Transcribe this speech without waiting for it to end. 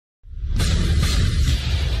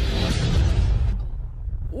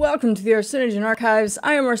Welcome to the Arsynogen Archives.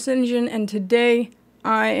 I am Arsynogen, and today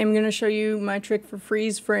I am going to show you my trick for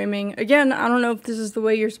freeze framing. Again, I don't know if this is the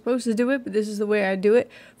way you're supposed to do it, but this is the way I do it.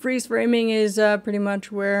 Freeze framing is pretty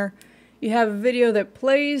much where you have a video that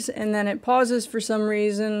plays and then it pauses for some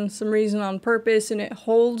reason on purpose, and it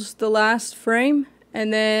holds the last frame,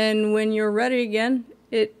 and then when you're ready again,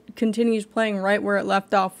 it continues playing right where it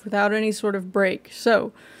left off without any sort of break.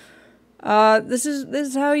 So this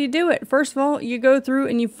is how you do it. First of all, you go through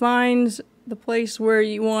and you find the place where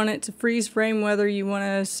you want it to freeze frame, whether you want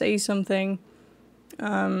to say something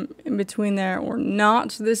in between there or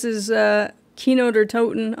not. This is Keynote or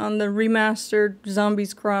Toten on the remastered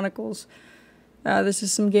Zombies Chronicles. This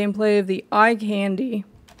is some gameplay of the eye candy.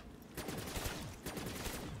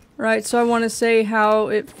 Right, so I want to say how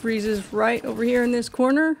it freezes right over here in this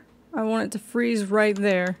corner. I want it to freeze right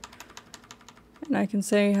there. And I can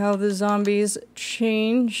say how the zombies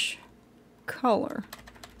change color.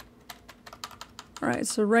 Alright,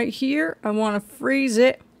 so right here, I want to freeze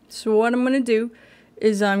it. So what I'm going to do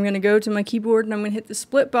is I'm going to go to my keyboard and I'm going to hit the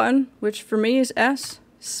split button, which for me is S,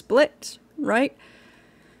 split, right?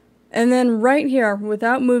 And then right here,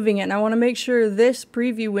 without moving it, and I want to make sure this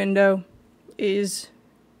preview window is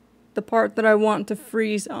the part that I want to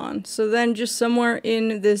freeze on. So then just somewhere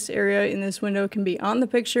in this area, in this window, it can be on the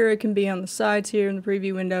picture, it can be on the sides here in the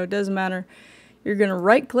preview window, it doesn't matter. You're going to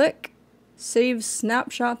right click, save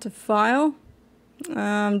snapshot to file.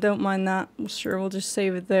 Don't mind that, sure, we'll just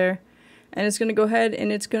save it there. And it's going to go ahead and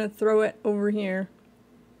it's going to throw it over here.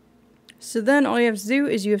 So then all you have to do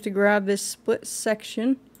is you have to grab this split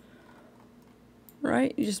section,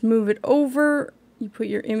 right? You just move it over. You put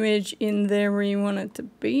your image in there where you want it to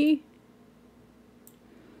be.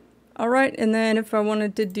 Alright, and then if I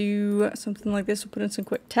wanted to do something like this, we'll put in some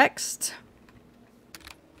quick text.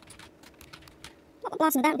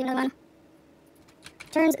 Blast in the bat would be another one.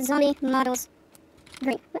 Turns zombie models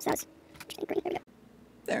green. Whoops, that was green. There we go.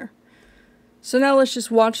 There. So now let's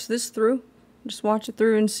just watch this through. Just watch it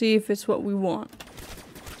through and see if it's what we want.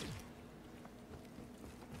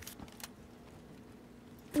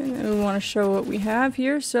 And then we want to show what we have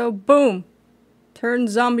here. So, boom! Turn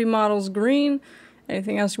zombie models green.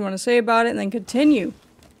 Anything else you want to say about it? And then continue.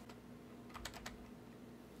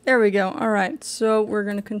 There we go. Alright, so we're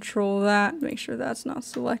going to control that. Make sure that's not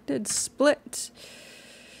selected. Split.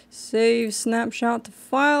 Save snapshot to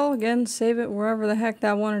file. Again, save it wherever the heck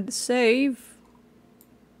that I wanted to save.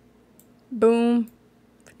 Boom.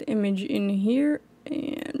 Put the image in here.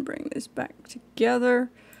 And bring this back together.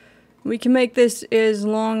 We can make this as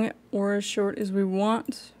long or as short as we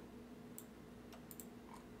want.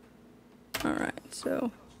 Alright,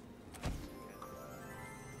 so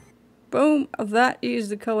boom, that is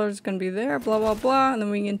the color that's going to be there, blah blah blah, and then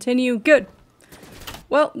we continue. Good.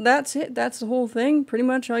 Well, that's it. That's the whole thing. Pretty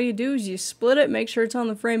much all you do is you split it, make sure it's on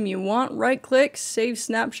the frame you want, right click, save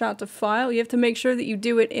snapshot to file. You have to make sure that you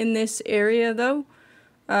do it in this area though.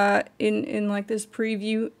 In like this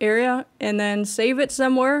preview area, and then save it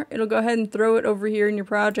somewhere. It'll go ahead and throw it over here in your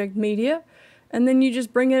project media, and then you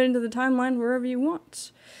just bring it into the timeline wherever you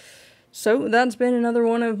want. So that's been another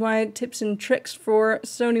one of my tips and tricks for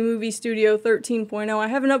Sony Movie Studio 13.0. I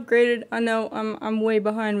haven't upgraded. I know I'm way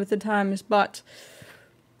behind with the times, but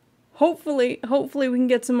hopefully we can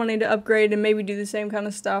get some money to upgrade and maybe do the same kind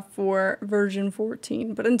of stuff for version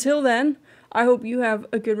 14. But until then, I hope you have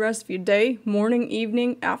a good rest of your day, morning,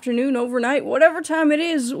 evening, afternoon, overnight, whatever time it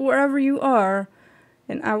is, wherever you are,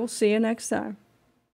 and I will see you next time.